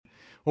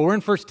Well, we're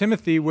in 1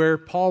 Timothy where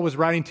Paul was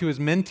writing to his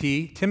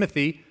mentee,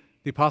 Timothy,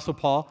 the Apostle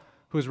Paul,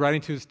 who was writing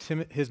to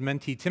his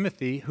mentee,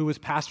 Timothy, who was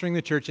pastoring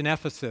the church in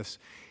Ephesus,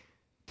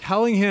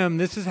 telling him,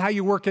 this is how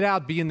you work it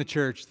out, be in the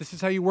church. This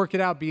is how you work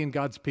it out, be in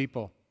God's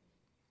people.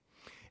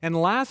 And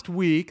last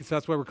week, so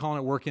that's why we're calling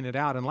it Working It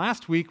Out, and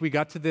last week we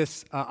got to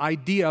this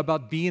idea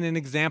about being an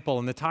example,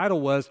 and the title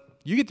was,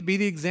 you get to be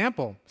the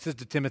example, says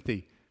to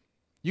Timothy.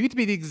 You get to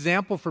be the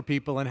example for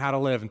people in how to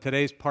live, and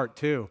today's part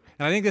 2.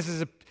 And I think this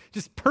is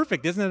just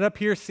perfect, isn't it, up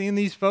here seeing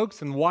these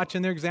folks and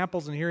watching their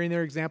examples and hearing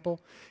their example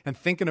and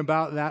thinking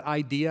about that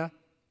idea.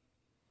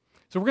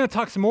 So we're going to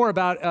talk some more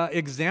about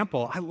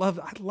example.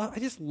 I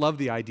just love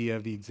the idea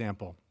of the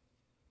example.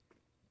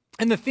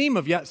 And the theme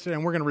of yesterday,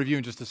 and we're going to review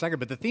in just a second,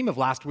 but the theme of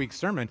last week's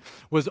sermon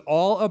was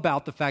all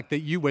about the fact that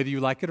you, whether you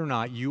like it or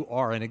not, you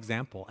are an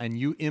example, and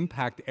you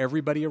impact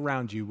everybody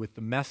around you with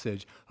the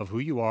message of who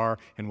you are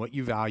and what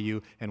you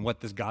value and what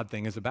this God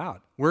thing is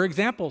about. We're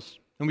examples,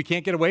 and we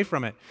can't get away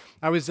from it.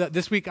 I was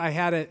this week. I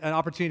had an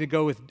opportunity to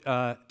go with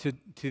to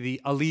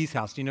the Ali's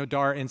house. Do you know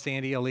Dar and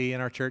Sandy Ali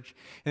in our church?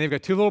 And they've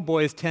got 2 little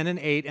boys, 10 and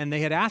 8, and they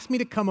had asked me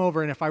to come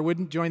over, and if I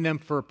wouldn't join them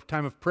for a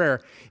time of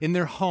prayer in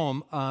their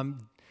home.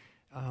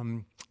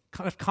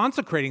 Kind of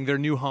consecrating their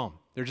new home.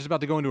 They're just about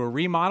to go into a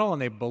remodel,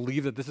 and they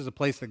believe that this is a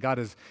place that God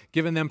has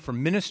given them for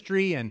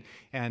ministry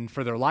and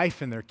for their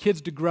life and their kids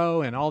to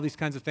grow and all these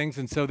kinds of things.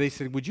 And so they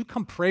said, would you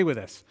come pray with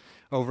us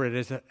over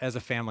it as a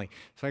family?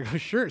 So I go,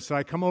 sure. So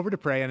I come over to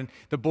pray, and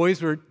the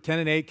boys were 10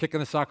 and 8, kicking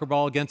a soccer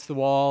ball against the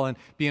wall and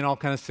being all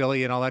kind of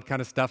silly and all that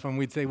kind of stuff. And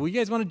we'd say, well, you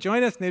guys want to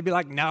join us? And they'd be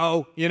like,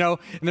 no, and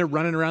they're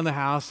running around the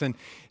house. And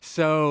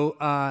so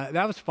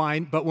that was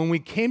fine. But when we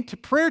came to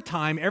prayer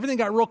time, everything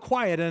got real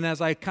quiet. And as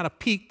I kind of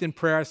peeked in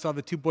prayer, I saw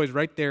the 2 boys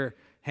right there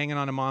hanging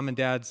on to mom and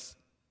dad's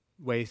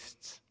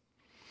waists.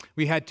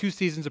 We had 2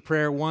 seasons of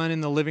prayer, one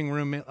in the living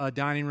room,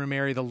 dining room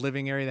area, the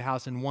living area of the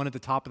house, and one at the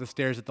top of the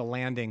stairs at the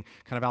landing,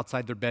 kind of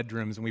outside their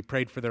bedrooms. And we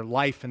prayed for their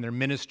life and their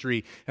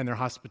ministry and their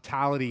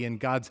hospitality and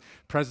God's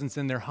presence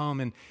in their home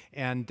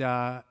and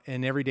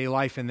in everyday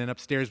life. And then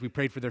upstairs, we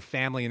prayed for their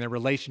family and their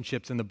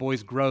relationships and the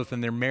boys' growth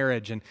and their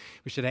marriage. And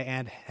we should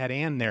have had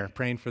Ann there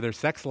praying for their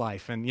sex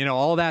life and,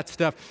 all that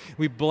stuff.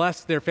 We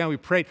blessed their family. We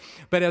prayed.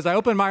 But as I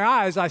opened my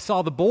eyes, I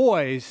saw the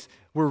boys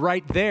were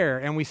right there,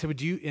 and we said, would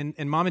you,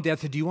 and mom and dad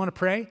said, do you want to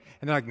pray?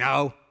 And they're like,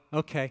 no,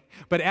 okay.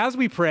 But as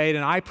we prayed,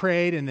 and I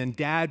prayed, and then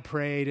dad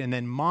prayed, and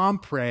then mom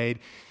prayed,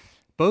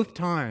 both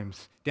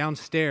times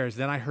downstairs,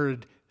 then I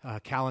heard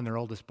Callan, their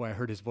oldest boy, I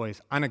heard his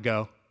voice, I'm going to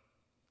go.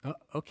 Oh,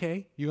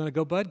 okay, you want to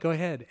go, bud? Go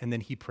ahead. And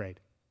then he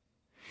prayed.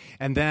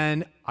 And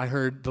then I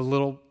heard the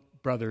little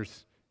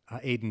brother's,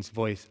 Aiden's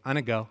voice, I'm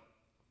going to go.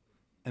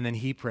 And then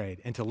he prayed,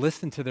 and to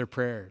listen to their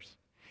prayers.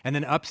 And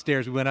then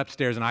upstairs, we went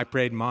upstairs, and I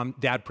prayed,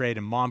 dad prayed,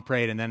 and mom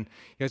prayed, and then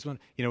you guys want,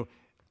 I'm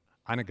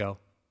gonna go.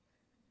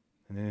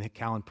 And then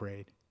Callan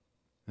prayed,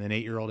 and then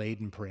 8-year-old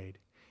Aiden prayed.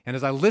 And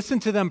as I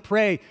listened to them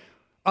pray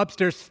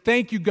upstairs,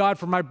 thank you, God,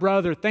 for my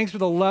brother. Thanks for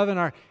the love in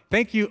our.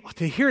 Thank you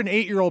to hear an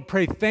 8-year-old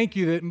pray. Thank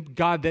you, that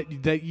God,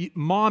 that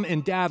mom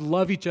and dad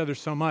love each other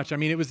so much. I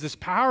mean, it was this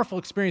powerful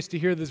experience to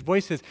hear these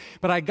voices.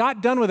 But I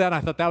got done with that, and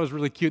I thought that was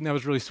really cute and that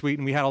was really sweet.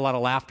 And we had a lot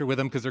of laughter with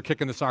them because they're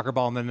kicking the soccer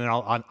ball, and then they're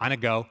all on a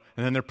go,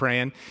 and then they're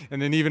praying.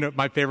 And then even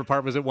my favorite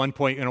part was at one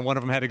point, one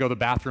of them had to go to the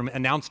bathroom,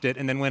 announced it,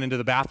 and then went into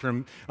the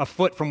bathroom a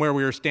foot from where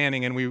we were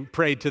standing, and we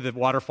prayed to the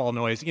waterfall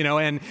noise,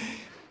 and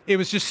it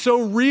was just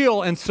so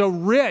real and so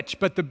rich.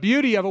 But the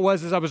beauty of it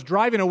was, as I was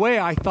driving away,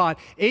 I thought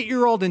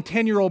 8-year-old and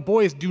 10-year-old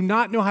boys do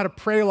not know how to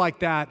pray like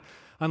that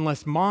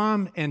unless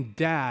mom and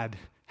dad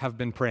have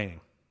been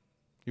praying.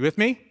 You with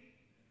me?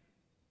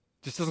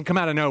 Just doesn't come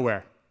out of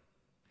nowhere.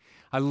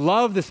 I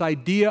love this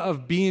idea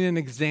of being an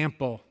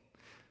example,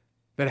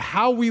 that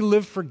how we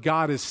live for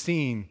God is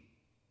seen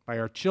by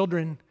our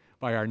children,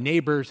 by our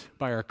neighbors,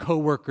 by our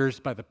coworkers,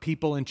 by the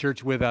people in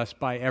church with us,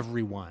 by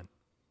everyone.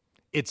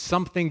 It's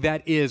something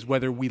that is,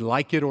 whether we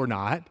like it or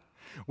not,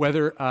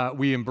 whether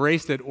we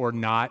embrace it or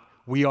not,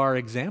 we are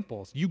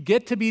examples. You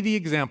get to be the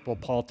example,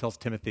 Paul tells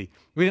Timothy.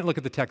 We didn't look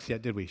at the text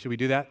yet, did we? Should we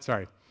do that?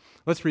 Sorry.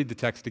 Let's read the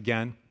text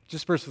again,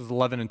 just verses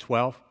 11 and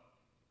 12.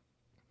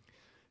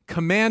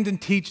 Command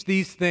and teach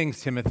these things,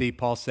 Timothy,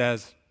 Paul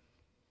says.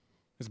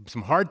 There's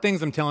some hard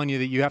things I'm telling you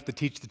that you have to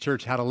teach the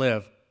church how to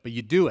live, but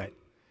you do it.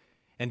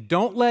 And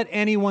don't let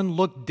anyone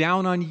look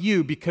down on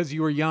you because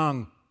you are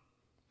young,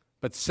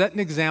 but set an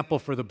example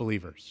for the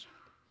believers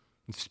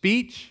in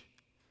speech,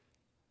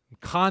 in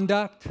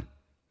conduct,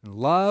 in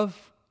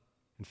love,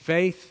 in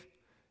faith,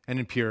 and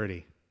in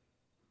purity.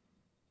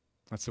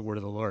 That's the word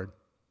of the Lord.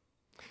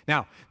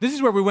 Now, this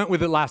is where we went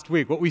with it last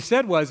week. What we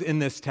said was in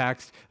this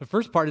text, the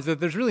first part is that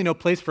there's really no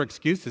place for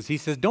excuses. He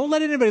says, don't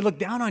let anybody look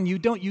down on you.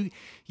 Don't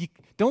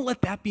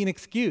let that be an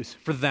excuse.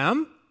 For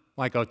them,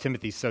 like, oh,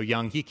 Timothy's so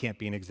young, he can't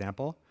be an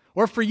example.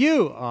 Or for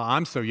you, oh,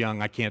 I'm so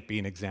young, I can't be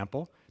an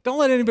example. Don't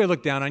let anybody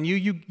look down on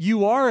you.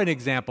 You are an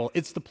example.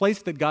 It's the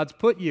place that God's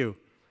put you.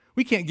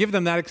 We can't give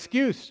them that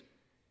excuse.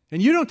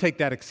 And you don't take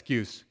that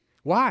excuse.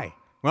 Why?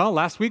 Well,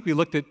 last week we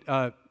looked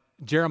at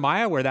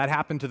Jeremiah, where that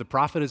happened to the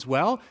prophet as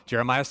well.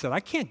 Jeremiah said, I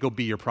can't go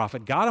be your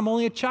prophet. God, I'm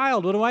only a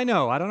child. What do I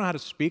know? I don't know how to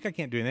speak. I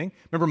can't do anything.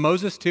 Remember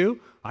Moses too?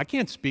 I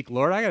can't speak,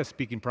 Lord. I got a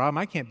speaking problem.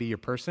 I can't be your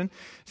person.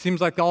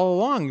 Seems like all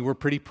along we're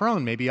pretty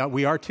prone, maybe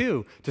we are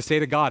too, to say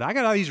to God, I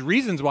got all these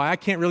reasons why I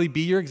can't really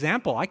be your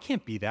example. I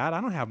can't be that.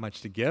 I don't have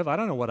much to give. I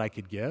don't know what I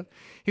could give.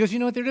 He goes, you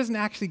know what? There doesn't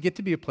actually get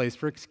to be a place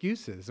for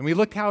excuses. And we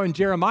look how in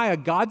Jeremiah,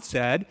 God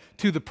said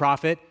to the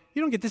prophet,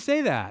 you don't get to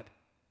say that.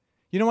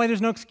 You know why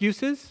there's no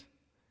excuses?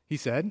 He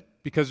said,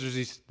 because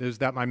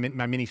there's my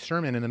mini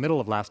sermon in the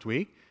middle of last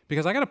week,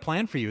 because I got a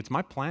plan for you. It's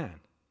my plan.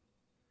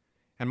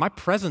 And my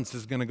presence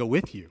is going to go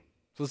with you.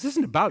 So this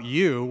isn't about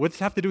you. What's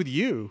it have to do with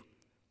you?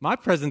 My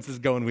presence is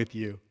going with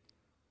you.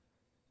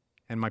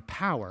 And my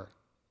power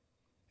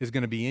is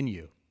going to be in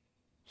you.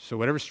 So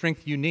whatever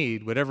strength you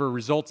need, whatever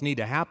results need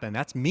to happen,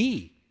 that's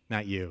me,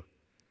 not you.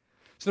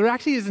 So there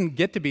actually doesn't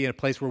get to be in a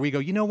place where we go,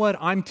 you know what,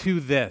 I'm too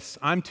this,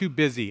 I'm too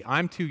busy,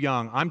 I'm too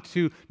young, I'm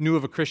too new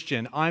of a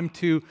Christian, I'm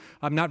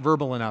not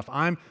verbal enough.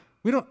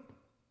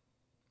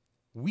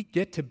 We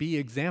get to be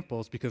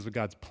examples because of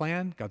God's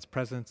plan, God's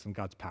presence, and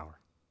God's power.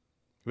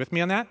 You with me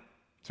on that?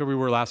 That's where we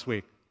were last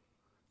week.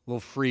 A little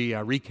free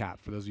recap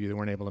for those of you that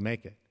weren't able to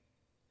make it.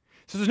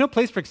 So there's no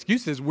place for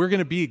excuses. We're going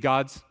to be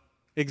God's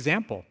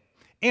example.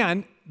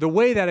 And the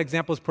way that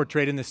example is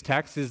portrayed in this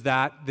text is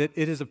that it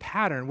is a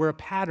pattern. We're a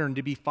pattern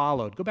to be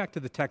followed. Go back to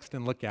the text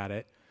and look at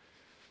it.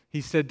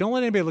 He said, don't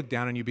let anybody look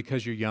down on you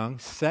because you're young.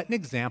 Set an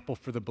example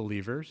for the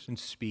believers in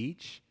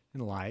speech,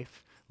 in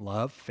life,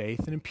 love, faith,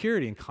 and in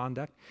purity and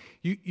conduct.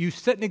 You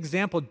set an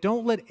example.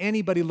 Don't let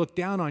anybody look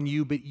down on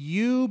you, but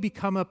you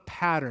become a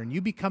pattern.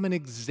 You become an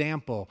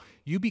example.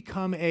 You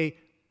become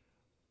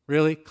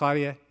really,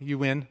 Claudia, you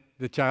win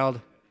the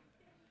child?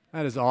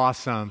 That is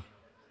awesome.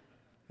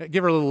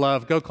 Give her a little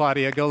love. Go,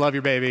 Claudia. Go love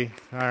your baby.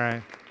 All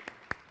right.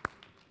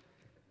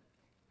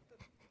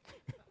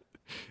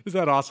 Is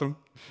that awesome?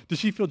 Does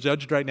she feel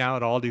judged right now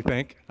at all, do you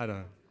think? I don't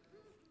know.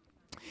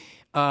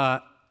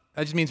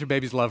 That just means her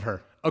babies love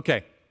her.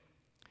 Okay.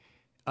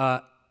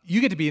 You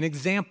get to be an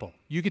example.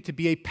 You get to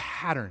be a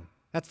pattern.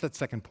 That's that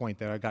second point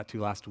that I got to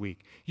last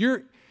week.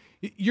 You're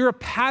a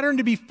pattern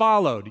to be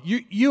followed.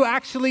 You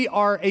actually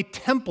are a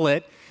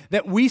template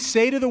that we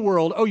say to the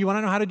world, oh, you want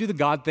to know how to do the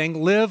God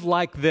thing? Live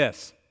like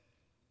this.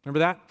 Remember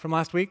that from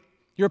last week?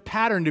 You're a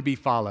pattern to be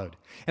followed.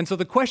 And so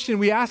the question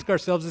we ask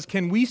ourselves is,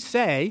 can we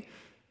say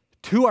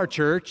to our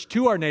church,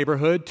 to our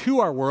neighborhood, to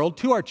our world,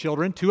 to our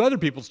children, to other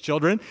people's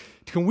children,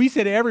 can we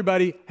say to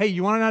everybody, hey,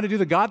 you want to know how to do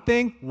the God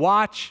thing?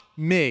 Watch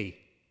me.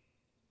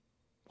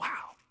 Wow.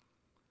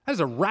 That is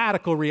a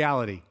radical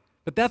reality.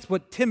 But that's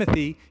what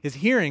Timothy is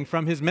hearing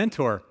from his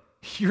mentor.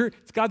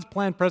 It's God's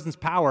plan, presence,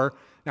 power.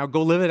 Now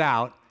go live it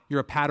out. You're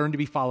a pattern to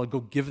be followed.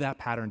 Go give that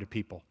pattern to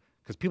people.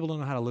 Because people don't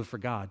know how to live for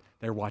God.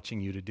 They're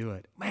watching you to do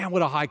it. Man,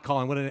 what a high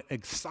calling. What an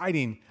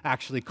exciting,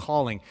 actually,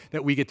 calling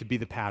that we get to be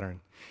the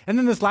pattern. And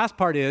then this last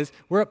part is,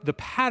 where the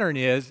pattern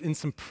is in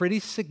some pretty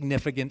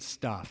significant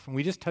stuff. And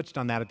we just touched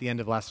on that at the end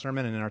of last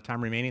sermon, and in our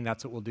time remaining,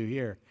 that's what we'll do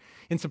here.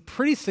 In some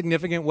pretty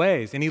significant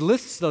ways. And he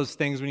lists those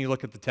things when you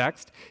look at the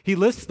text. He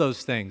lists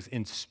those things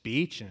in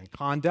speech and in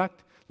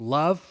conduct,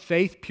 love,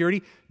 faith,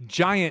 purity,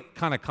 giant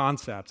kind of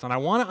concepts. And I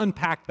want to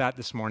unpack that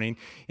this morning.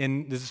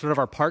 And this is sort of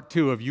our part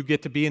two of you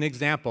get to be an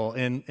example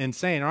in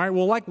saying, all right,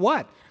 well, like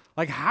what?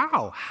 Like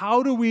how?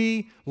 How do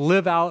we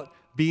live out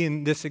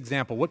being this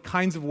example? What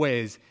kinds of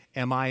ways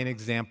am I an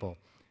example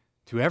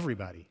to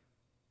everybody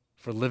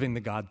for living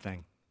the God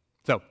thing?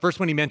 So first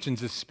one he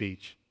mentions is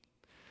speech.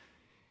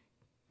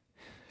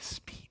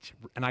 Speech.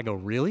 And I go,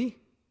 really?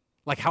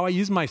 Like how I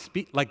use my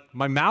speech, like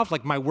my mouth,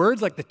 like my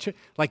words,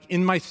 like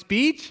in my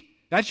speech?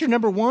 That's your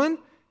number one?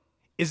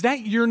 Is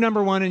that your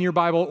number one in your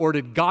Bible, or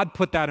did God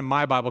put that in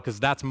my Bible because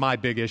that's my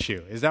big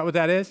issue? Is that what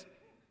that is?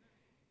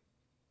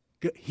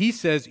 He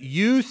says,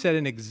 you set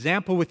an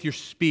example with your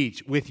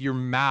speech, with your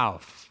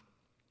mouth.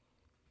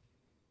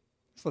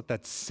 Let's let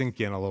that sink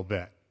in a little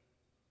bit.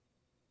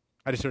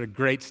 I just heard a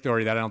great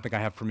story that I don't think I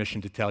have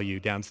permission to tell you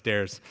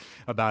downstairs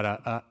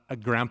about a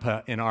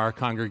grandpa in our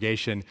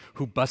congregation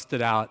who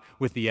busted out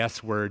with the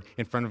S word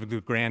in front of a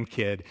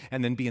grandkid,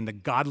 and then being the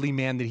godly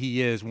man that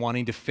he is,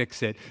 wanting to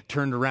fix it,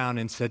 turned around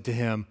and said to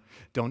him,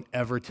 don't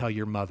ever tell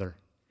your mother.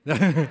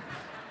 Wish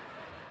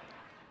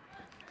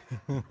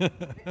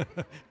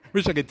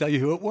I could tell you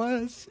who it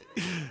was.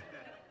 His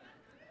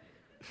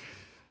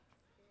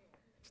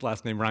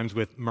last name rhymes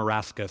with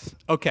Marascus.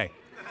 Okay.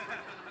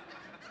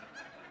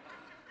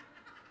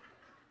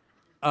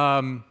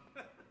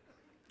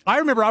 I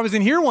remember I was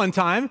in here one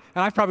time,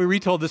 and I've probably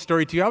retold this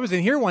story to you. I was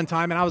in here one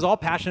time, and I was all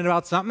passionate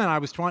about something, and I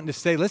was wanting to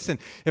say, listen,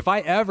 if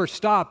I ever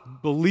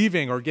stop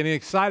believing or getting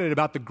excited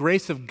about the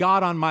grace of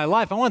God on my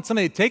life, I want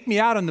somebody to take me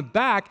out on the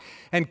back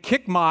and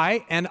kick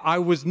and I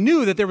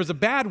knew that there was a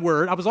bad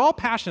word. I was all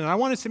passionate. I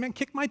wanted to say, man,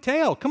 kick my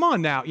tail. Come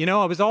on now. You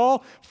know, I was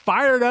all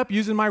fired up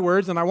using my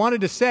words, and I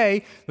wanted to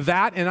say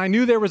that, and I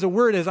knew there was a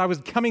word as I was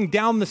coming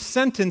down the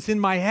sentence in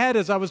my head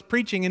as I was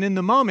preaching, and in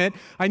the moment,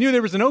 I knew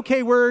there was an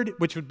okay word,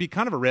 which would be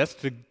kind of a risk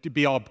to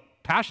be all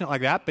passionate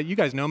like that, but you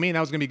guys know me, and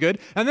that was going to be good.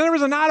 And then there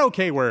was a not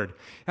okay word.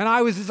 And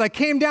as I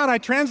came down, I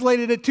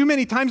translated it too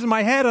many times in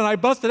my head, and I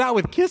busted out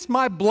with kick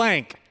my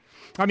blank.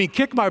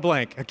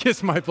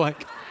 Kiss my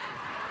blank.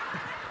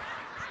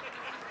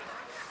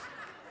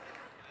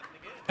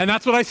 And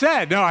that's what I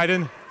said. No, I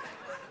didn't.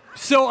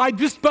 So I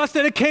just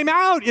busted, it came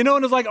out, and it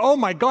was like, oh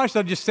my gosh, did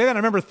I just say that? And I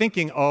remember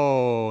thinking,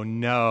 oh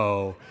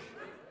no.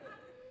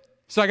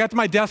 So I got to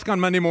my desk on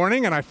Monday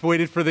morning, and I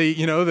waited for the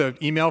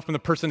email from the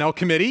personnel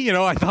committee.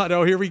 I thought,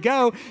 oh, here we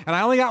go. And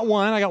I only got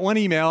one. I got one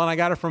email, and I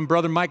got it from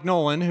Brother Mike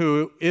Nolan,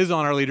 who is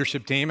on our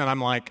leadership team. And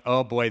I'm like,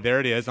 oh boy, there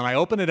it is. And I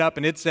opened it up,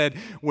 and it said,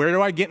 where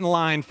do I get in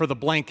line for the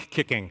blank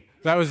kicking?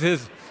 That was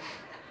his.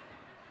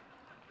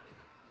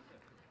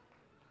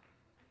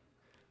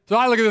 So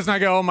I look at this, and I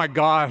go, oh my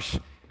gosh,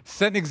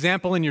 set an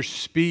example in your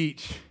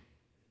speech.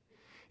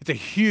 It's a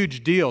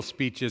huge deal,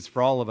 speech is,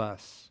 for all of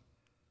us.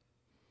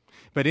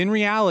 But in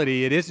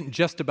reality, it isn't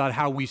just about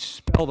how we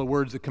spell the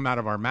words that come out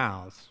of our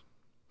mouths.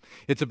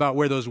 It's about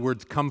where those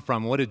words come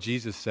from. What did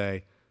Jesus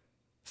say?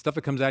 Stuff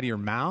that comes out of your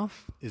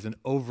mouth is an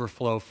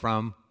overflow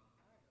from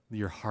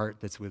your heart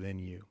that's within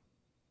you.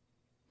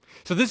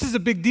 So this is a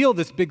big deal,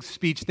 this big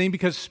speech thing,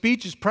 because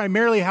speech is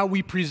primarily how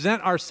we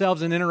present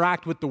ourselves and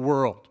interact with the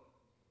world.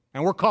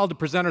 And we're called to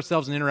present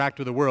ourselves and interact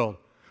with the world.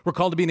 We're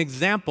called to be an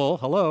example,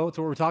 hello, that's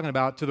what we're talking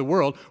about, to the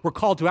world. We're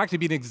called to actually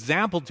be an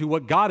example to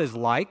what God is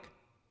like.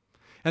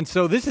 And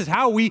so this is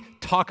how we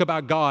talk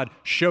about God,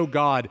 show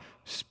God,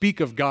 speak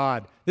of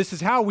God. This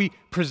is how we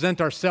present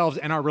ourselves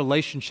and our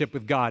relationship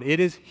with God. It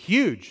is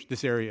huge,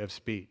 this area of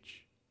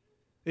speech.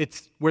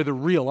 It's where the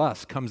real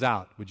us comes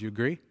out. Would you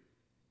agree?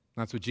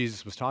 That's what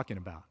Jesus was talking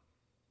about.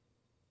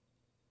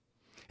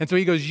 And so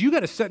he goes, you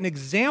got to set an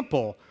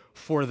example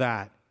for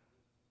that.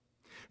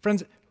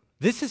 Friends,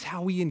 this is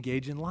how we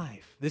engage in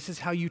life. This is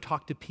how you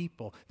talk to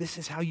people. This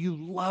is how you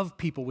love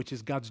people, which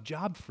is God's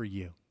job for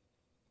you,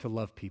 to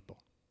love people.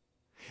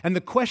 And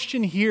the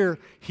question here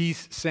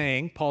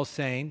Paul's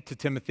saying to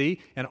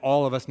Timothy, and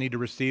all of us need to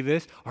receive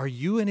this, are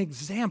you an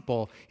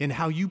example in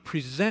how you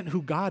present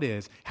who God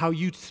is, how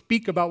you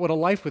speak about what a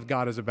life with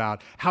God is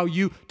about, how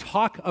you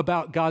talk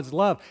about God's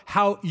love,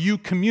 how you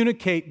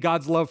communicate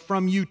God's love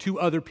from you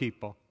to other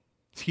people?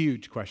 It's a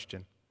huge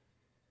question.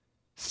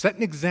 Set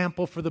an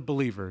example for the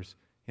believers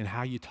in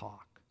how you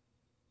talk,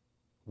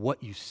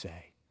 what you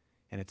say.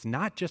 And it's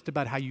not just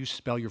about how you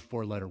spell your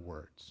four-letter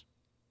words.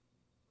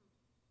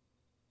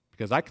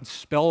 Because I can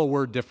spell a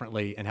word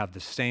differently and have the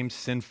same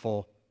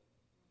sinful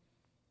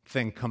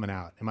thing coming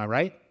out. Am I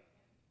right?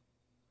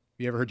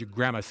 You ever heard your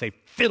grandma say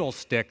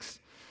fiddlesticks?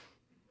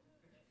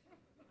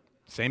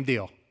 Same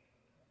deal.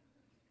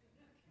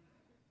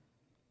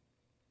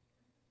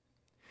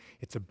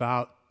 It's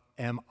about,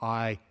 am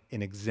I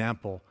an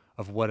example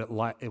of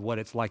what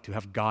it's like to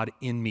have God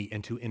in me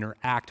and to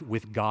interact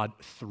with God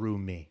through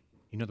me?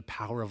 You know the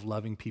power of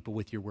loving people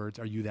with your words?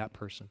 Are you that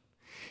person?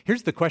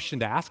 Here's the question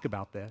to ask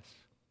about this.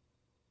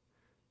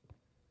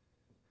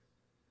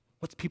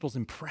 What's people's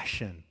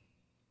impression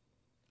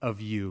of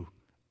you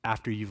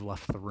after you've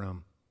left the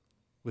room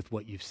with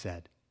what you've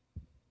said?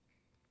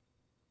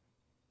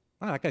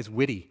 Oh, that guy's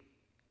witty.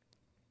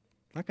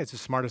 That guy's the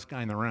smartest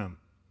guy in the room.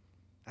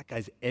 That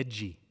guy's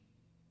edgy.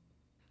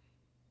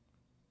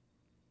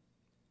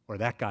 Or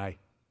that guy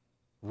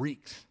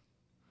reeks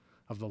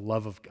of the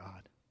love of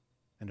God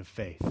and of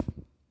faith.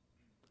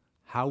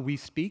 How we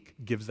speak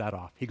gives that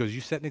off. He goes,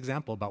 you set an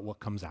example about what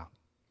comes out.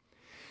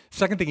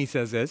 Second thing he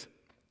says is,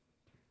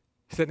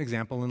 set an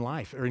example in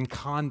life, or in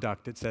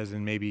conduct, it says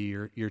in maybe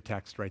your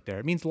text right there.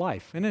 It means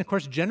life. And then, of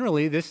course,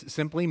 generally, this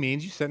simply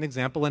means you set an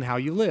example in how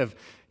you live.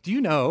 Do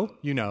you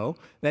know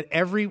that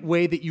every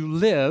way that you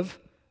live,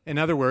 in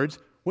other words,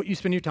 what you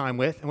spend your time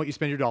with and what you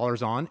spend your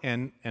dollars on,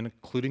 and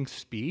including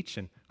speech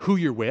and who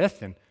you're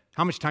with and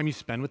how much time you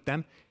spend with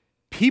them,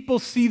 people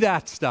see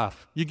that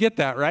stuff. You get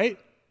that, right?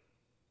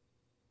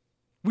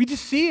 We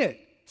just see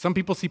it. Some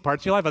people see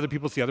parts of your life, other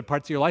people see other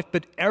parts of your life,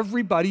 but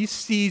everybody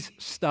sees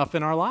stuff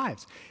in our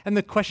lives. And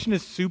the question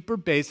is super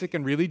basic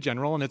and really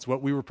general, and it's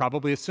what we were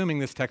probably assuming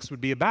this text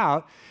would be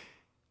about.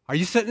 Are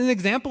you setting an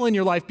example in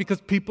your life because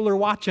people are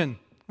watching?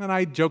 And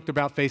I joked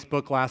about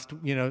Facebook last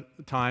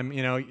time.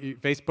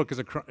 Facebook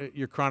is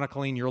you're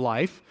chronicling your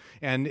life,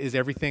 and is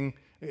everything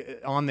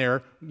on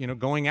there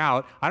going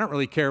out. I don't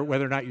really care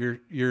whether or not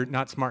you're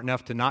not smart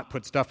enough to not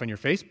put stuff on your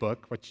Facebook,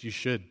 which you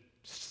should.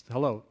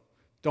 Hello.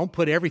 Don't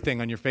put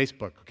everything on your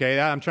Facebook, okay?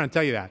 I'm trying to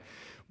tell you that.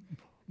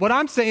 What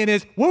I'm saying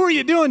is, what were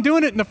you doing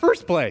it in the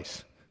first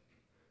place?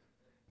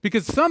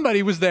 Because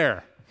somebody was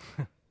there.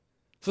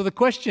 So the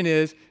question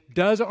is,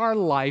 does our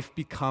life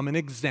become an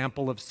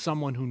example of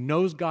someone who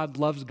knows God,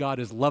 loves God,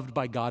 is loved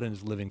by God, and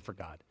is living for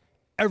God?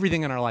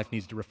 Everything in our life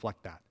needs to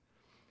reflect that.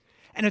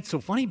 And it's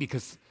so funny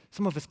because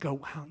some of us go,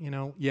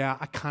 wow, yeah,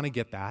 I kind of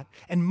get that.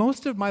 And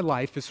most of my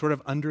life is sort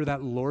of under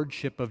that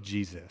lordship of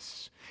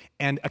Jesus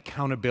and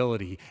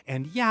accountability.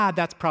 And yeah,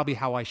 that's probably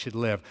how I should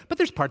live. But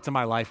there's parts of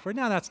my life where,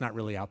 no, that's not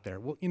really out there.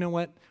 Well, you know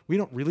what? We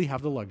don't really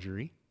have the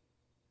luxury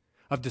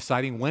of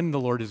deciding when the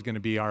Lord is going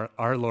to be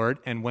our Lord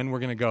and when we're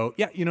going to go,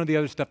 yeah, the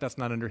other stuff, that's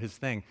not under his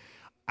thing.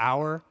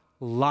 Our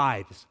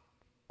lives,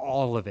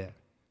 all of it,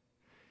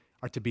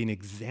 are to be an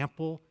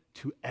example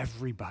to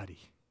everybody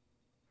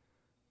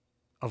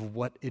of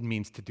what it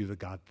means to do the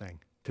God thing,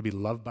 to be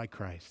loved by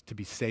Christ, to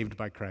be saved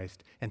by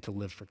Christ, and to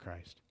live for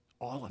Christ.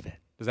 All of it.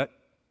 Does that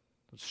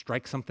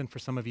strike something for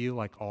some of you?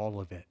 Like all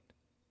of it.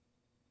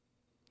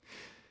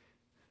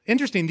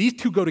 Interesting, these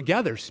two go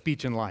together,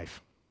 speech and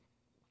life.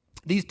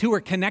 These two are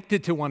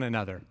connected to one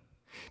another.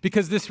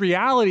 Because this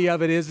reality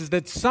of it is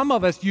that some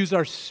of us use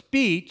our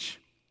speech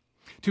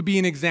to be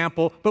an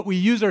example, but we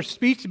use our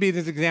speech to be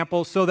this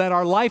example so that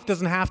our life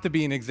doesn't have to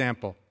be an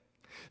example.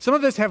 Some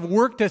of us have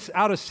worked us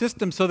out a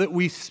system so that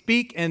we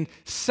speak and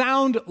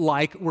sound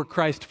like we're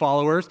Christ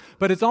followers,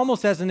 but it's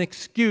almost as an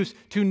excuse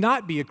to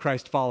not be a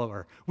Christ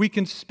follower. We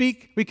can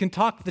speak, we can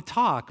talk the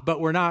talk, but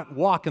we're not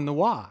walking the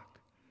walk.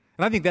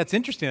 And I think that's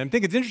interesting. I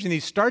think it's interesting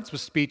he starts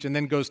with speech and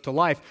then goes to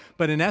life,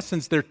 but in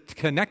essence, they're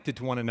connected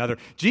to one another.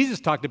 Jesus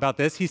talked about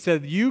this. He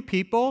said, you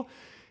people,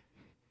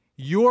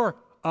 you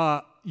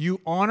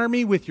honor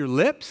me with your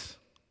lips,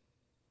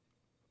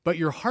 but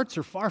your hearts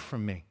are far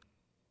from me.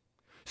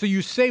 So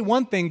you say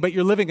one thing, but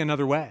you're living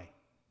another way.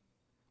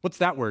 What's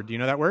that word? Do you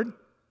know that word?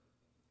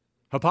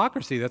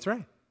 Hypocrisy, that's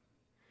right.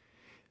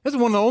 This is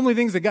one of the only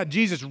things that got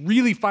Jesus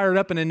really fired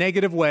up in a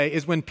negative way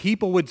is when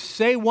people would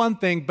say one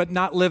thing but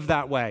not live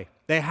that way.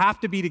 They have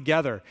to be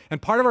together.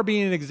 And part of our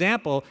being an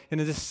example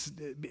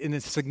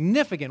in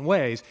significant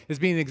ways is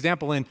being an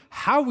example in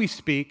how we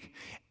speak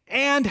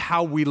and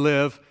how we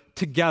live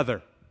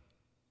together.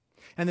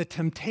 And the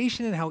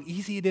temptation and how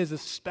easy it is,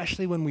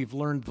 especially when we've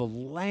learned the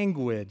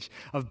language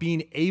of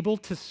being able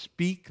to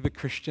speak the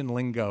Christian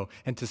lingo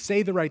and to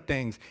say the right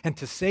things and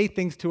to say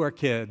things to our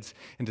kids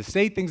and to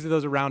say things to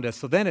those around us.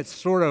 So then it's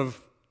sort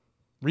of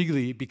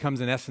really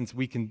becomes in essence,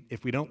 we can,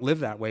 if we don't live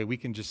that way, we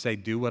can just say,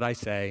 do what I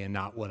say and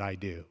not what I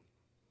do.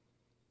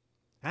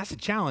 That's a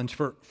challenge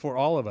for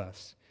all of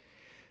us.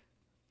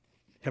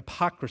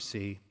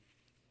 Hypocrisy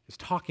is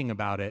talking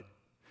about it,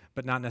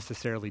 but not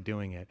necessarily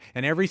doing it.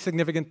 And every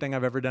significant thing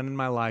I've ever done in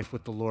my life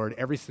with the Lord,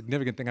 every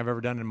significant thing I've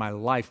ever done in my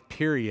life,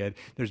 period,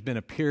 there's been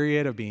a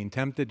period of being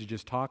tempted to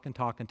just talk and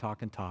talk and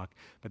talk and talk,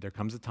 but there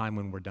comes a time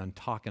when we're done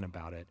talking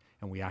about it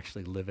and we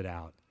actually live it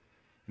out.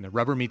 And the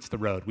rubber meets the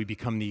road. We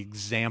become the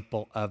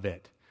example of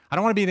it. I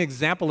don't want to be an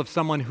example of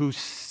someone who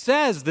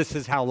says this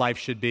is how life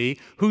should be,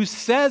 who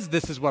says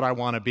this is what I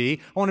want to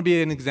be. I want to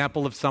be an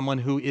example of someone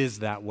who is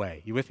that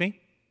way. You with me?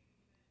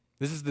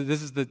 This is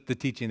the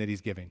teaching that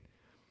he's giving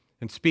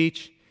in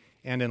speech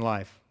and in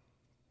life.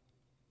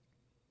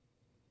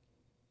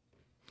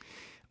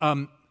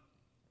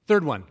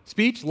 Third one,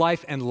 speech,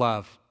 life, and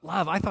love.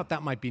 Love, I thought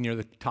that might be near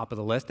the top of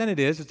the list, and it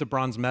is. It's a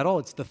bronze medal.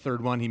 It's the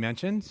third one he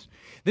mentions.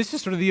 This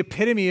is sort of the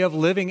epitome of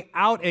living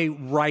out a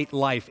right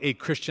life, a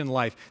Christian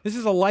life. This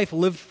is a life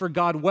lived for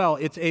God well.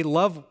 It's a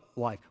love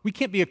life. We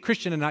can't be a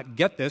Christian and not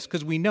get this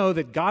because we know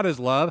that God is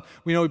love.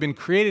 We know we've been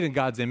created in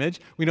God's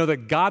image. We know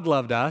that God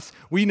loved us.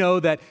 We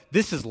know that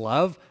this is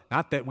love,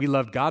 not that we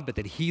loved God, but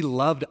that he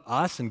loved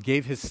us and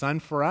gave his son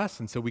for us.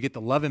 And so we get to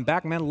love him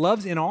back. Man,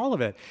 love's in all of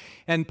it.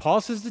 And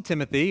Paul says to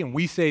Timothy, and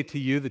we say to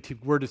you, the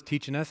word is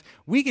teaching us,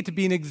 we get to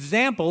be an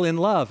example in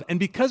love. And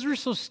because we're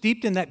so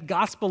steeped in that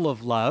gospel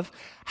of love,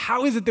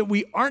 how is it that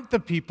we aren't the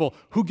people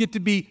who get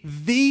to be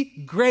the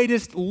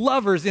greatest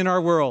lovers in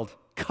our world?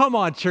 Come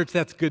on, church,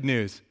 that's good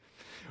news.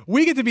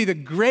 We get to be the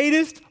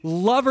greatest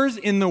lovers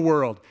in the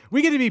world.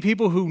 We get to be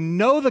people who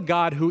know the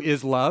God who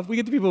is love. We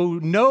get to be people who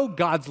know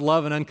God's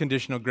love and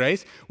unconditional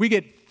grace. We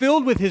get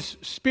filled with his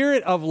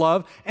spirit of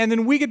love, and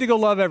then we get to go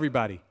love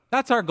everybody.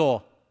 That's our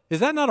goal. Is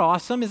that not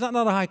awesome? Is that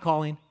not a high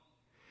calling?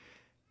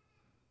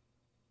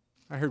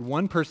 I heard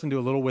one person do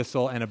a little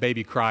whistle and a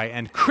baby cry,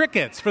 and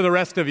crickets for the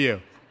rest of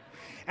you.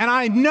 And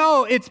I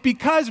know it's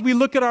because we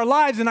look at our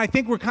lives, and I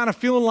think we're kind of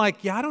feeling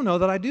like, yeah, I don't know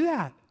that I do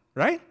that,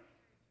 right?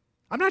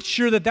 I'm not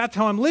sure that that's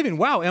how I'm living.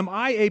 Wow, am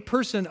I a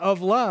person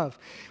of love?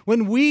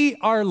 When we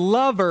are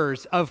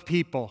lovers of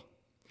people,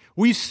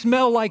 we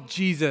smell like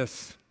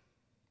Jesus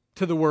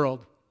to the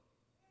world.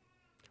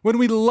 When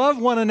we love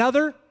one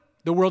another,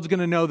 the world's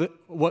going to know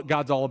what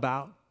God's all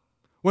about.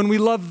 When we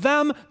love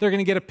them, they're going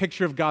to get a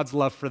picture of God's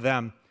love for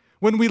them.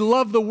 When we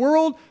love the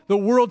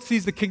world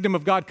sees the kingdom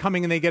of God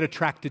coming and they get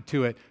attracted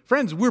to it.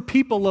 Friends, we're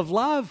people of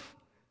love.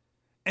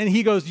 And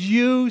he goes,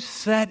 you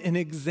set an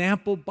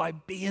example by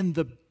being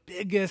the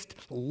biggest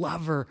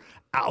lover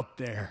out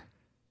there.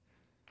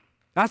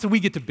 That's what we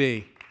get to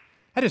be.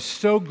 That is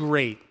so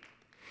great.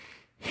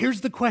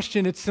 Here's the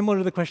question. It's similar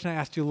to the question I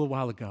asked you a little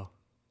while ago.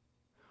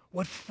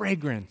 What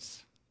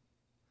fragrance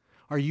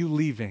are you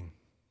leaving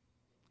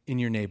in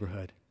your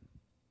neighborhood,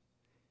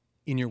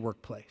 in your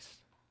workplace,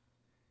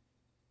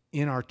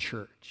 in our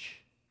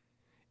church,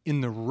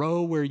 in the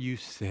row where you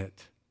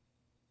sit?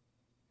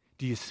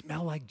 Do you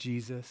smell like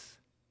Jesus?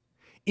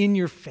 In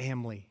your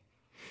family,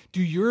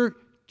 do your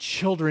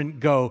children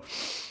go,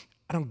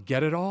 I don't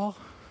get it all.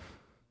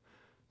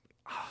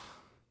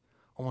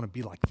 I want to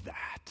be like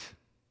that.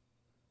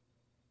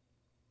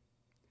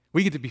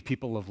 We get to be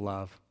people of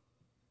love.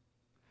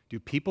 Do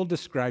people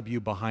describe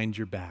you behind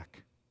your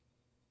back?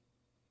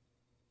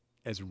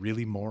 as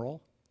really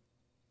moral,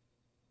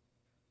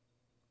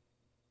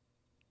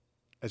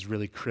 as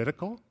really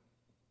critical,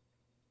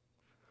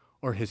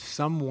 or as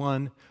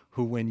someone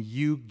who, when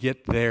you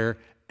get there,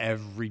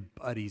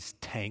 everybody's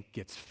tank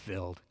gets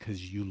filled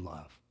because you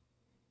love?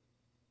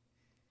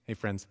 Hey,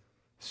 friends,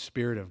 the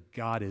Spirit of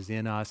God is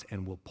in us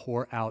and will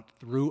pour out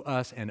through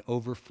us and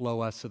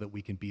overflow us so that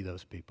we can be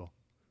those people.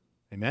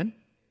 Amen?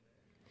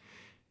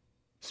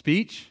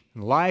 Speech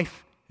and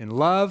life and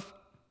love.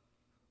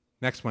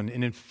 Next one,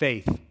 and in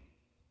faith.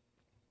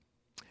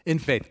 In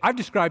faith.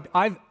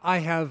 I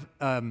have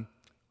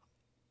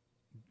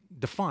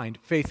defined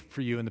faith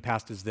for you in the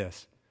past as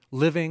this: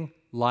 living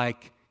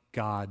like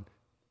God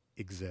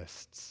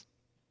exists.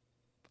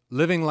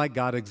 Living like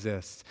God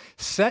exists.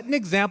 Set an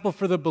example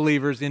for the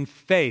believers in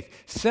faith.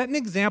 Set an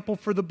example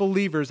for the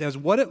believers as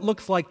what it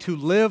looks like to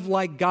live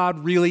like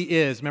God really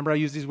is. Remember, I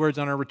used these words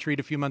on our retreat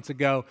a few months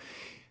ago,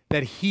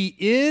 that He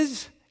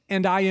is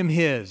and I am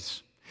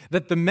His.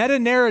 That the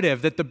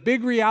meta-narrative, that the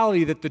big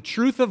reality, that the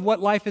truth of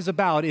what life is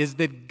about is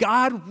that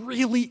God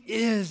really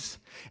is.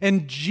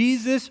 And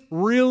Jesus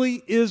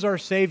really is our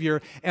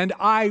Savior. And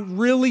I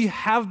really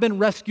have been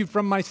rescued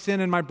from my sin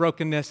and my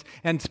brokenness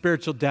and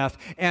spiritual death.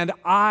 And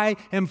I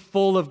am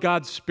full of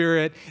God's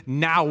Spirit.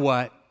 Now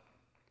what?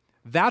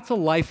 That's a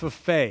life of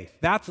faith.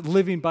 That's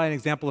living by an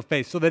example of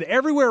faith. So that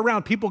everywhere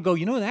around people go,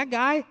 you know that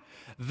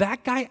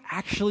guy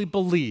actually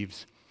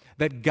believes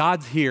that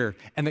God's here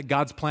and that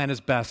God's plan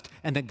is best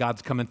and that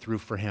God's coming through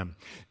for him.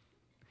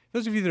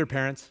 Those of you that are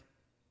parents,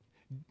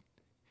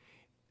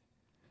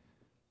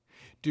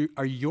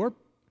 are your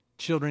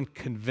children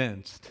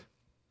convinced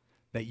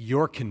that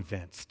you're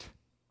convinced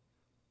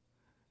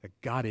that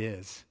God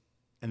is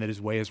and that His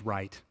way is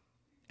right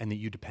and that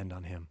you depend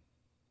on Him,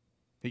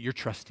 that you're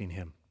trusting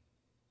Him?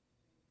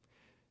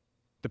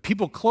 The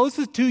people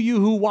closest to you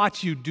who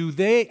watch you,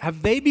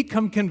 have they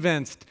become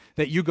convinced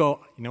that you go,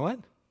 you know what?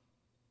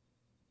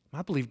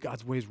 I believe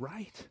God's way is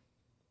right.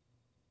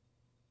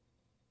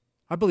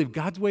 I believe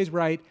God's way is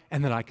right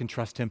and that I can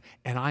trust Him,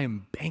 and I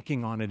am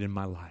banking on it in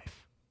my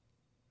life.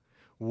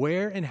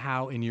 Where and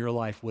how in your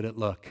life would it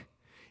look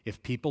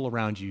if people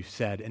around you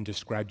said and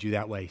described you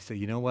that way? So,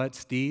 you know what,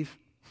 Steve?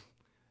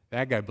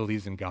 That guy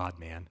believes in God,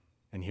 man,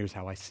 and here's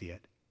how I see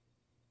it.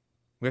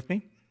 With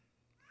me?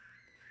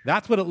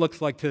 That's what it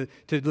looks like to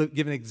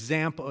give an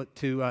example,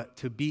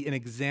 to be an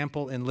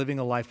example in living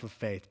a life of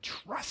faith,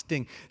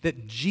 trusting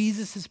that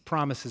Jesus'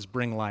 promises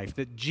bring life,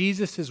 that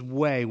Jesus'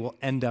 way will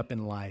end up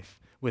in life,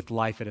 with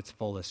life at its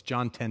fullest.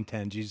 John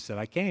 10:10, Jesus said,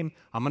 I'm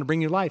going to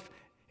bring you life,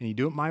 and you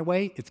do it my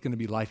way, it's going to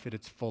be life at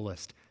its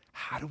fullest.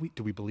 How do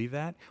we believe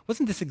that?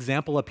 Wasn't this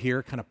example up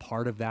here kind of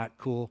part of that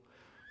cool?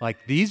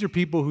 Like, these are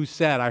people who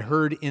said, I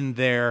heard in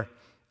there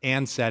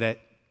and said it.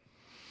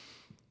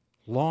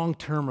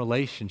 Long-term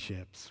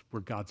relationships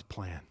were God's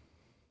plan,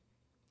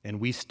 and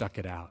we stuck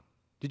it out.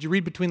 Did you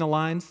read between the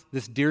lines?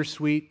 This dear,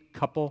 sweet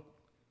couple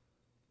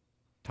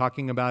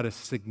talking about a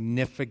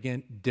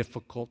significant,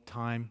 difficult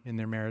time in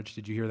their marriage.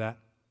 Did you hear that?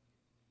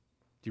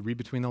 Did you read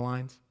between the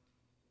lines?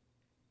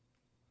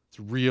 It's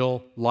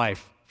real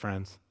life,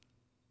 friends.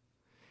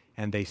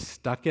 And they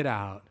stuck it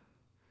out,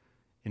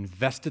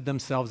 invested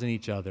themselves in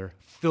each other,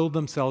 filled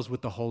themselves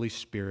with the Holy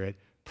Spirit,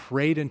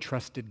 prayed and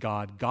trusted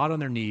God, got on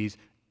their knees.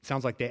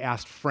 Sounds like they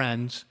asked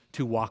friends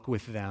to walk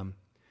with them.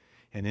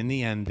 And in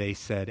the end, they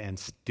said, and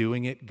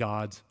doing it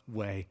God's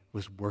way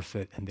was worth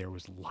it, and there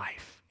was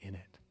life in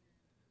it.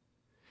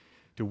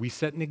 Do we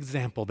set an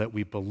example that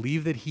we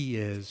believe that He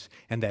is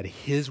and that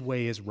His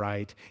way is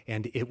right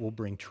and it will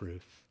bring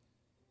truth?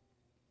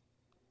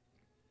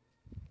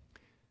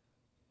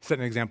 Set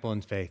an example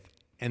in faith.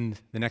 And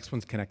the next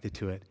one's connected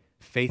to it.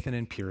 Faith and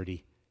in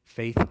purity.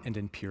 Faith and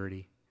in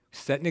purity.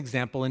 Set an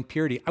example in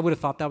purity. I would have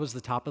thought that was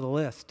the top of the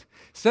list.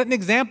 Set an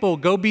example.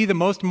 Go be the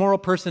most moral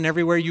person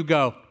everywhere you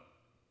go.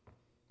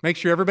 Make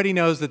sure everybody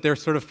knows that they're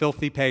sort of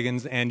filthy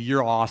pagans and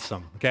you're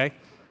awesome, okay?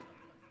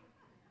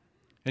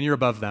 And you're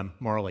above them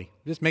morally.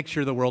 Just make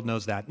sure the world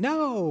knows that.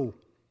 No.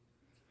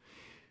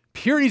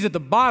 Purity's at the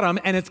bottom,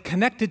 and it's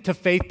connected to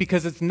faith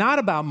because it's not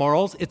about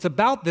morals. It's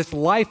about this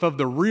life of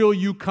the real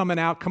you coming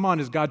out. Come on,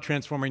 is God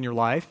transforming your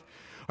life?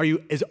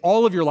 Is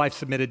all of your life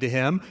submitted to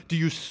Him? Do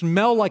you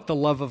smell like the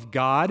love of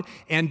God?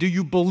 And do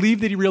you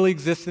believe that He really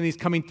exists and He's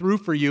coming through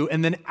for you?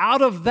 And then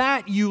out of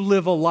that, you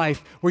live a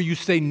life where you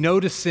say no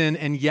to sin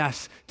and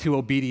yes to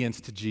obedience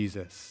to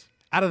Jesus.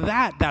 Out of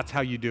that, that's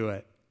how you do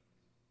it.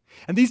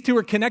 And these two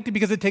are connected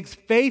because it takes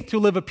faith to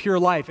live a pure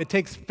life. It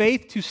takes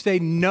faith to say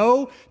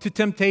no to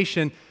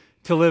temptation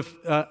to live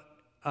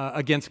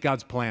against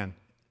God's plan.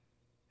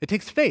 It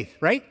takes faith,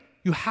 right?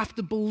 You have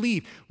to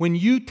believe. When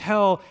you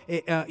tell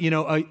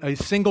a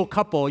single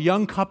couple, a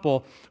young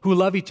couple who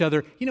love each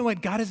other, you know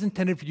what? God has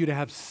intended for you to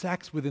have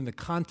sex within the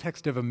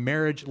context of a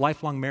marriage,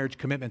 lifelong marriage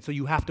commitment, so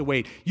you have to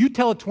wait. You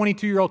tell a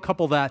 22-year-old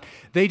couple that,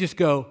 they just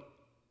go,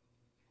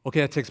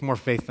 okay, that takes more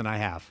faith than I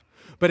have.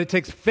 But it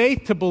takes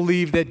faith to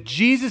believe that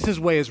Jesus'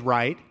 way is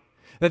right,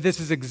 that this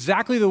is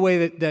exactly the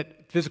way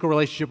that physical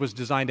relationship was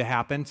designed to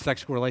happen,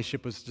 sexual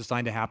relationship was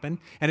designed to happen,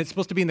 and it's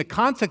supposed to be in the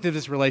context of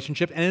this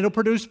relationship, and it'll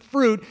produce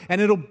fruit,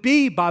 and it'll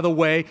be, by the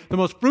way, the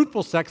most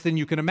fruitful sex than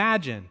you can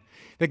imagine.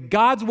 That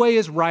God's way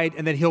is right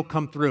and that he'll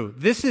come through.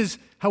 This is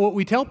what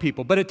we tell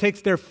people, but it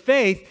takes their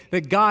faith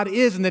that God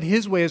is and that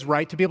his way is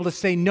right to be able to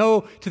say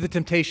no to the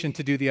temptation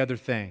to do the other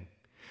thing.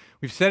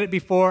 We've said it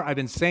before. I've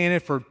been saying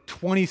it for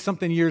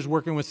 20-something years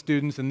working with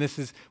students, and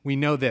we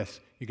know this,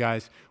 you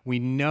guys. We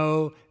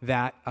know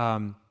that, how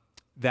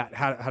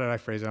did I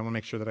phrase it? I want to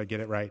make sure that I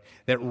get it right.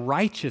 That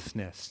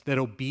righteousness, that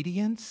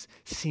obedience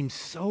seems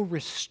so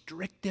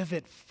restrictive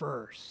at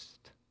first,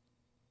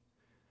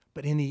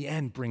 but in the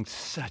end brings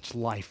such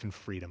life and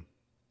freedom.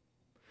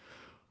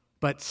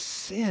 But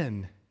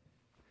sin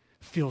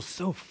feels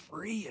so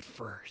free at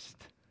first,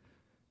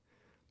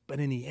 but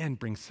in the end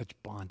brings such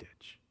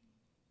bondage.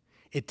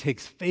 It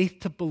takes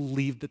faith to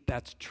believe that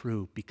that's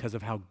true because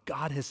of how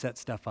God has set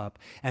stuff up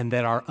and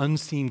that our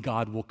unseen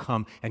God will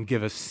come and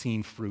give us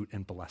seen fruit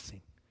and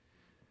blessing.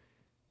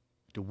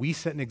 Do we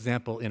set an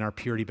example in our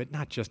purity, but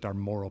not just our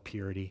moral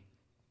purity?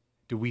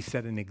 Do we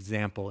set an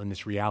example in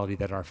this reality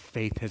that our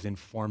faith has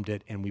informed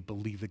it and we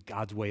believe that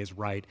God's way is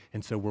right,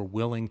 and so we're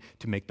willing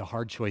to make the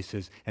hard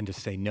choices and to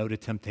say no to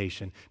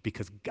temptation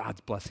because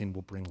God's blessing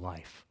will bring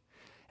life?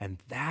 And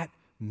that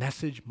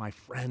message, my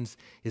friends,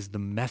 is the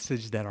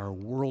message that our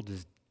world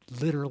is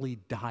literally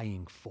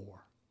dying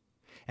for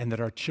and that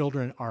our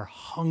children are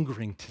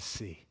hungering to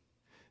see.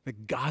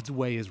 That God's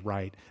way is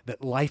right,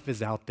 that life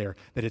is out there,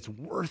 that it's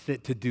worth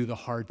it to do the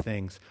hard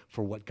things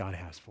for what God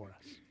has for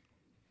us.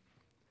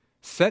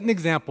 Set an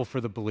example for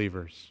the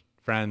believers,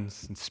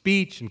 friends, in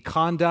speech, in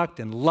conduct,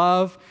 in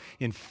love,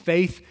 in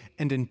faith,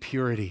 and in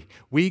purity.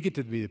 We get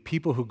to be the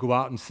people who go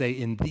out and say,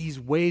 in these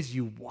ways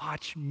you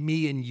watch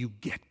me and you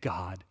get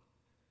God,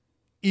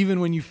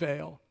 even when you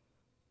fail,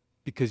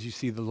 because you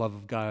see the love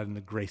of God and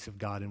the grace of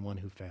God in one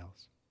who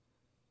fails.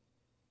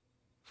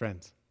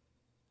 Friends,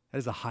 that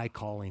is a high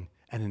calling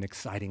and an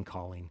exciting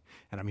calling,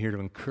 and I'm here to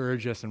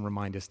encourage us and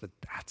remind us that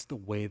that's the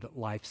way that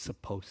life's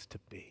supposed to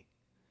be.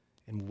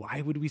 And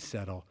why would we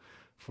settle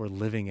for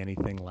living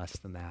anything less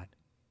than that?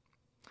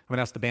 I'm going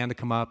to ask the band to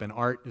come up, and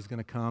Art is going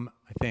to come,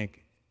 I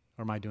think.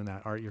 Or am I doing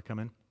that? Art, you're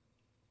coming?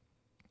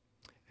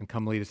 And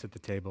come lead us at the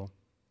table.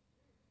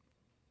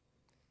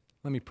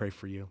 Let me pray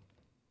for you.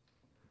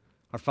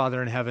 Our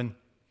Father in heaven,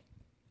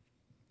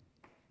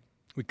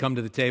 we come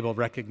to the table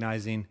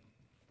recognizing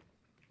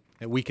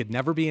that we could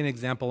never be an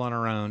example on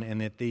our own,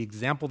 and that the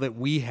example that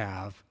we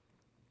have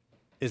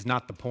is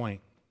not the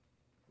point.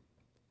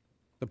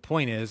 The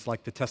point is,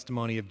 like the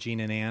testimony of Gene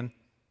and Ann,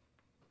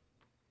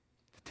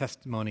 the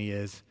testimony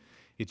is,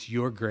 it's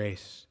your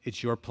grace,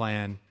 it's your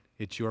plan,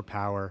 it's your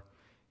power,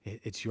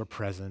 it's your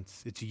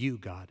presence, it's you,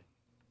 God.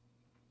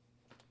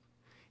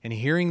 And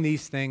hearing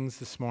these things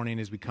this morning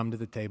as we come to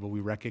the table,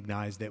 we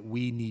recognize that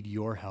we need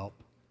your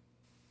help.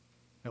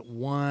 That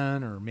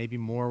one or maybe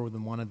more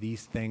than one of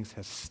these things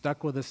has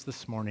stuck with us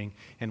this morning,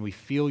 and we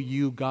feel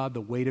you, God,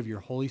 the weight of your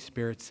Holy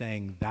Spirit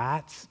saying,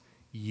 that's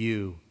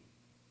you.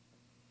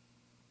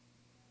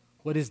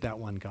 What is that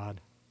one, God?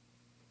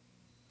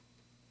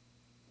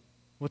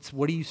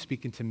 What are you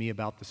speaking to me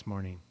about this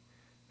morning?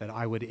 That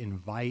I would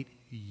invite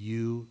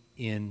you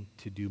in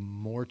to do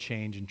more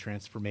change and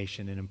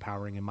transformation and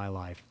empowering in my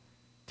life,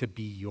 to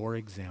be your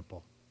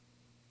example.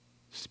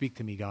 Speak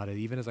to me, God,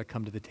 even as I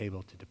come to the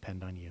table to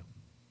depend on you.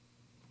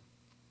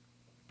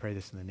 I pray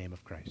this in the name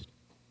of Christ.